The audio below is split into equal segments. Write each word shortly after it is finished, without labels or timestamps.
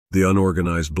The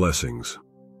unorganized blessings,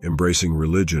 embracing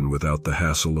religion without the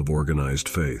hassle of organized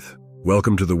faith.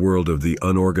 Welcome to the world of the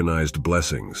unorganized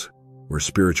blessings, where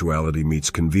spirituality meets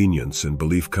convenience and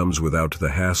belief comes without the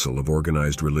hassle of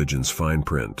organized religion's fine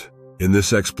print. In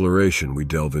this exploration, we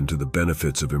delve into the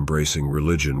benefits of embracing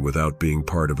religion without being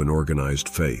part of an organized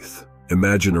faith.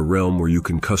 Imagine a realm where you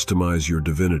can customize your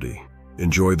divinity,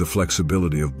 enjoy the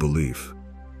flexibility of belief,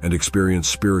 and experience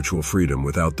spiritual freedom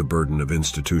without the burden of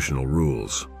institutional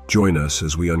rules. Join us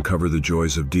as we uncover the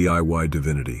joys of DIY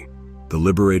divinity, the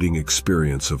liberating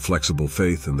experience of flexible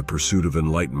faith and the pursuit of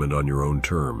enlightenment on your own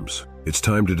terms. It's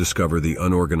time to discover the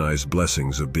unorganized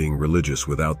blessings of being religious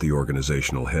without the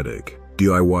organizational headache.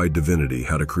 DIY divinity,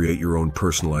 how to create your own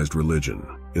personalized religion.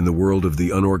 In the world of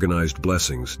the unorganized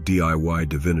blessings, DIY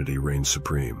divinity reigns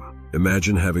supreme.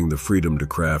 Imagine having the freedom to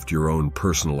craft your own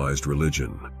personalized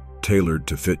religion, tailored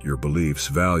to fit your beliefs,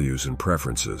 values, and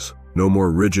preferences. No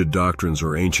more rigid doctrines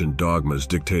or ancient dogmas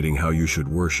dictating how you should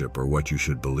worship or what you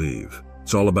should believe.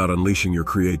 It's all about unleashing your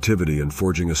creativity and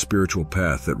forging a spiritual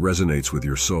path that resonates with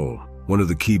your soul. One of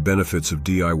the key benefits of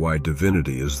DIY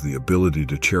divinity is the ability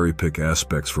to cherry-pick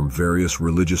aspects from various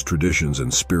religious traditions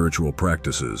and spiritual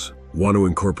practices. Want to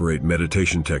incorporate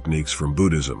meditation techniques from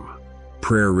Buddhism,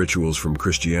 prayer rituals from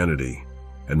Christianity,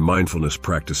 and mindfulness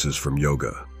practices from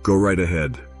yoga? Go right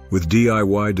ahead. With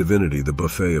DIY divinity, the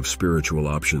buffet of spiritual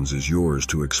options is yours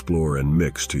to explore and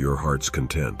mix to your heart's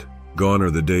content. Gone are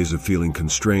the days of feeling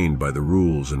constrained by the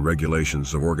rules and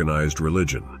regulations of organized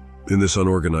religion. In this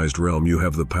unorganized realm, you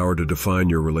have the power to define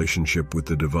your relationship with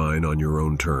the divine on your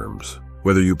own terms.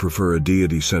 Whether you prefer a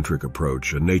deity-centric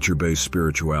approach, a nature-based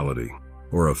spirituality,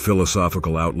 or a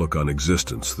philosophical outlook on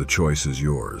existence, the choice is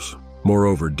yours.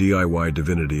 Moreover, DIY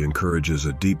divinity encourages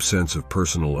a deep sense of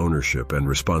personal ownership and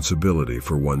responsibility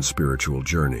for one's spiritual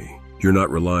journey. You're not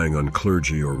relying on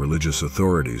clergy or religious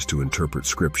authorities to interpret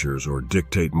scriptures or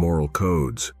dictate moral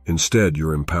codes. Instead,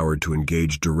 you're empowered to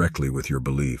engage directly with your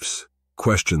beliefs.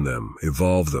 Question them,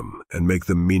 evolve them, and make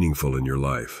them meaningful in your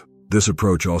life. This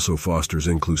approach also fosters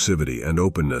inclusivity and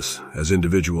openness, as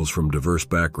individuals from diverse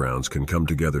backgrounds can come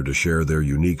together to share their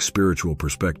unique spiritual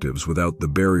perspectives without the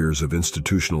barriers of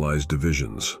institutionalized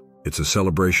divisions. It's a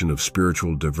celebration of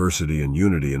spiritual diversity and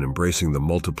unity in embracing the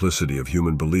multiplicity of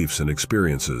human beliefs and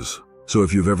experiences. So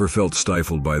if you've ever felt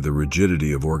stifled by the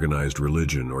rigidity of organized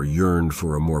religion or yearned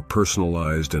for a more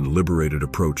personalized and liberated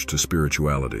approach to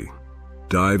spirituality,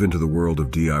 dive into the world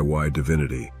of DIY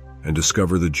divinity and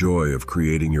discover the joy of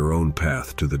creating your own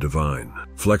path to the divine.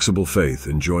 Flexible faith,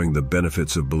 enjoying the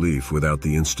benefits of belief without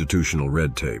the institutional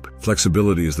red tape.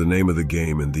 Flexibility is the name of the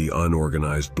game in the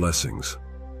unorganized blessings,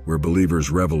 where believers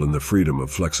revel in the freedom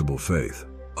of flexible faith.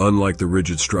 Unlike the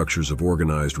rigid structures of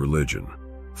organized religion,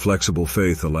 flexible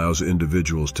faith allows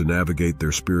individuals to navigate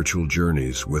their spiritual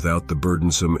journeys without the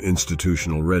burdensome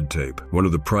institutional red tape. One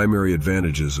of the primary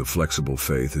advantages of flexible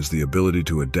faith is the ability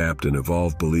to adapt and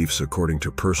evolve beliefs according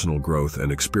to personal growth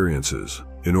and experiences.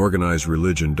 In organized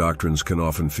religion, doctrines can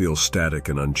often feel static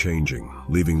and unchanging,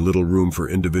 leaving little room for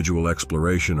individual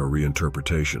exploration or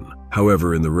reinterpretation.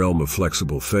 However, in the realm of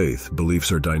flexible faith,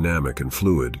 beliefs are dynamic and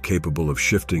fluid, capable of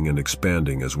shifting and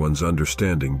expanding as one's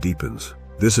understanding deepens.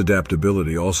 This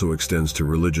adaptability also extends to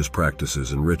religious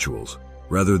practices and rituals.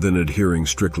 Rather than adhering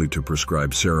strictly to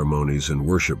prescribed ceremonies and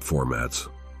worship formats,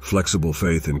 flexible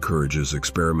faith encourages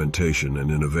experimentation and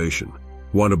innovation.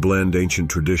 Want to blend ancient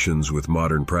traditions with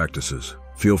modern practices?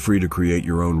 Feel free to create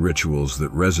your own rituals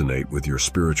that resonate with your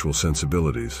spiritual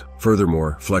sensibilities.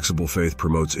 Furthermore, flexible faith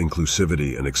promotes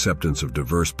inclusivity and acceptance of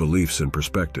diverse beliefs and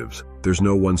perspectives. There's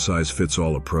no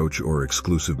one-size-fits-all approach or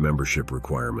exclusive membership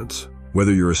requirements.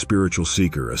 Whether you're a spiritual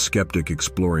seeker, a skeptic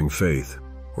exploring faith,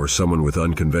 or someone with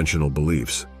unconventional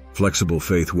beliefs, flexible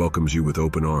faith welcomes you with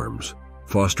open arms,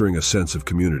 fostering a sense of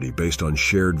community based on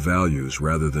shared values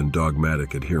rather than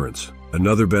dogmatic adherence.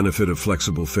 Another benefit of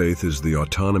flexible faith is the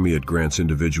autonomy it grants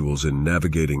individuals in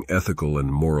navigating ethical and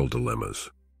moral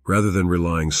dilemmas. Rather than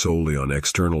relying solely on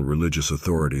external religious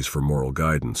authorities for moral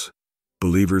guidance,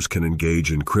 believers can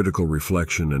engage in critical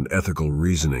reflection and ethical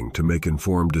reasoning to make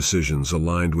informed decisions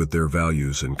aligned with their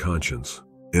values and conscience.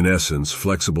 In essence,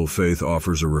 flexible faith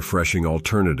offers a refreshing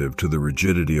alternative to the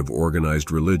rigidity of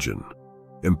organized religion,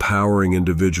 empowering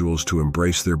individuals to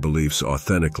embrace their beliefs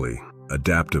authentically,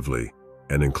 adaptively,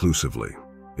 and inclusively.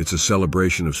 It's a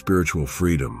celebration of spiritual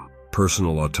freedom,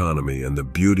 personal autonomy, and the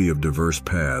beauty of diverse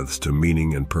paths to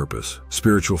meaning and purpose.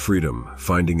 Spiritual freedom,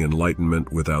 finding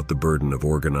enlightenment without the burden of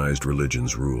organized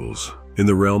religion's rules. In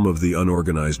the realm of the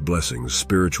unorganized blessings,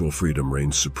 spiritual freedom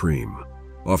reigns supreme.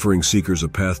 offering seekers a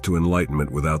path to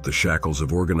enlightenment without the shackles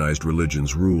of organized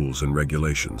religion's rules and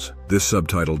regulations. This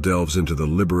subtitle delves into the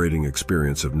liberating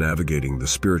experience of navigating the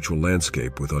spiritual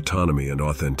landscape with autonomy and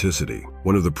authenticity.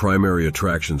 One of the primary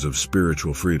attractions of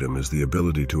spiritual freedom is the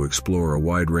ability to explore a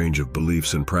wide range of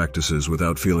beliefs and practices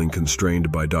without feeling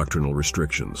constrained by doctrinal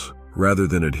restrictions. Rather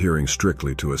than adhering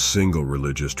strictly to a single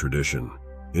religious tradition,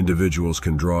 individuals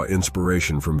can draw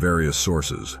inspiration from various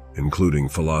sources, including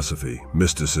philosophy,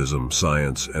 mysticism,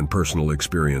 science, and personal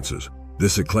experiences.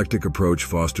 This eclectic approach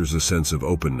fosters a sense of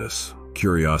openness,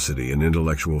 curiosity, and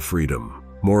intellectual freedom.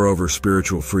 Moreover,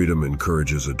 spiritual freedom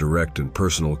encourages a direct and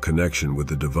personal connection with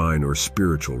the divine or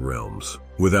spiritual realms.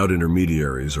 Without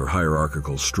intermediaries or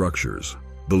hierarchical structures,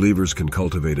 believers can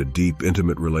cultivate a deep,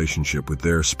 intimate relationship with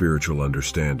their spiritual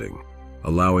understanding,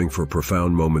 allowing for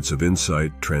profound moments of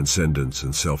insight, transcendence,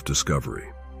 and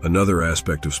self-discovery. Another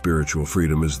aspect of spiritual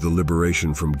freedom is the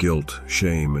liberation from guilt,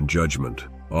 shame, and judgment,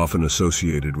 often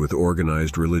associated with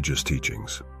organized religious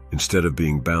teachings. Instead of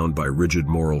being bound by rigid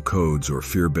moral codes or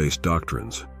fear-based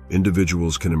doctrines,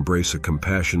 individuals can embrace a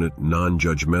compassionate,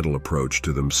 non-judgmental approach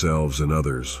to themselves and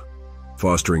others,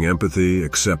 fostering empathy,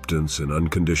 acceptance, and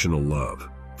unconditional love.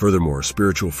 Furthermore,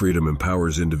 spiritual freedom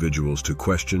empowers individuals to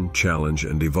question, challenge,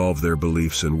 and evolve their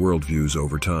beliefs and worldviews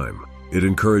over time. It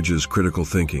encourages critical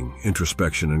thinking,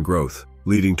 introspection, and growth,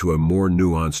 leading to a more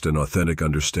nuanced and authentic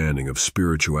understanding of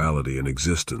spirituality and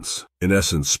existence. In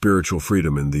essence, spiritual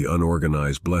freedom in the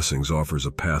Unorganized Blessings offers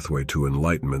a pathway to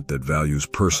enlightenment that values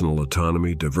personal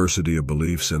autonomy, diversity of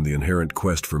beliefs, and the inherent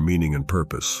quest for meaning and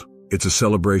purpose. It's a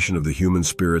celebration of the human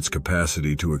spirit's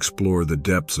capacity to explore the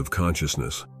depths of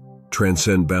consciousness,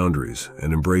 transcend boundaries,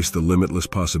 and embrace the limitless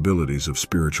possibilities of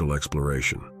spiritual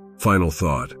exploration. Final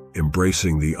thought: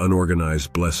 embracing the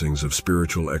unorganized blessings of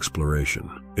spiritual exploration.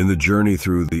 In the journey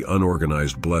through the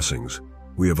unorganized blessings,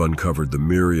 we have uncovered the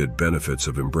myriad benefits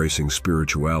of embracing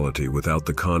spirituality without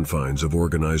the confines of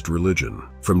organized religion.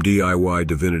 From DIY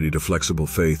divinity to flexible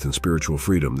faith and spiritual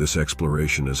freedom, this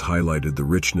exploration has highlighted the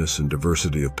richness and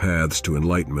diversity of paths to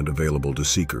enlightenment available to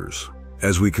seekers.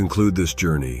 As we conclude this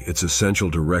journey, it's essential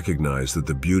to recognize that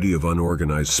the beauty of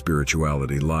unorganized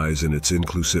spirituality lies in its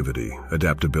inclusivity,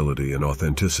 adaptability, and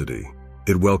authenticity.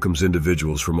 It welcomes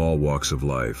individuals from all walks of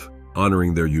life,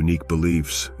 honoring their unique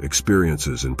beliefs,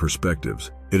 experiences, and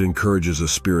perspectives. It encourages a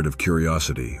spirit of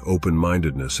curiosity,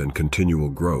 open-mindedness, and continual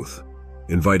growth,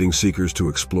 inviting seekers to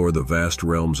explore the vast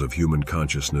realms of human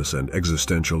consciousness and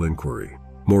existential inquiry.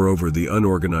 Moreover, the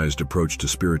unorganized approach to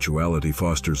spirituality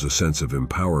fosters a sense of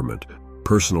empowerment,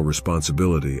 personal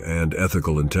responsibility, and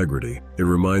ethical integrity. It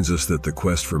reminds us that the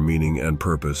quest for meaning and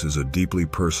purpose is a deeply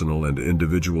personal and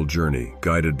individual journey,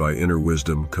 guided by inner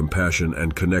wisdom, compassion,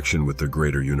 and connection with the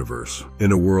greater universe.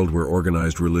 In a world where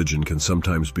organized religion can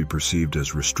sometimes be perceived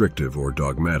as restrictive or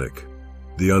dogmatic,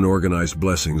 the Unorganized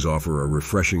Blessings offer a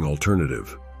refreshing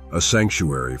alternative, a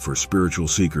sanctuary for spiritual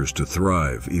seekers to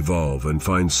thrive, evolve, and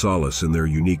find solace in their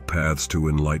unique paths to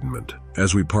enlightenment.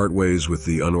 As we part ways with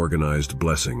the Unorganized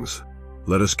Blessings,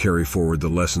 let us carry forward the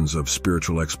lessons of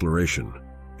spiritual exploration,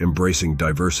 embracing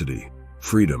diversity,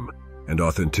 freedom, and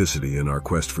authenticity in our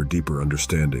quest for deeper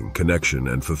understanding, connection,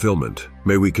 and fulfillment.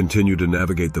 May we continue to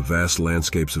navigate the vast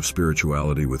landscapes of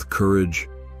spirituality with courage,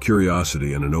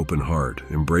 curiosity, and an open heart,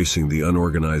 embracing the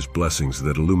unorganized blessings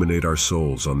that illuminate our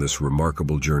souls on this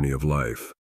remarkable journey of life.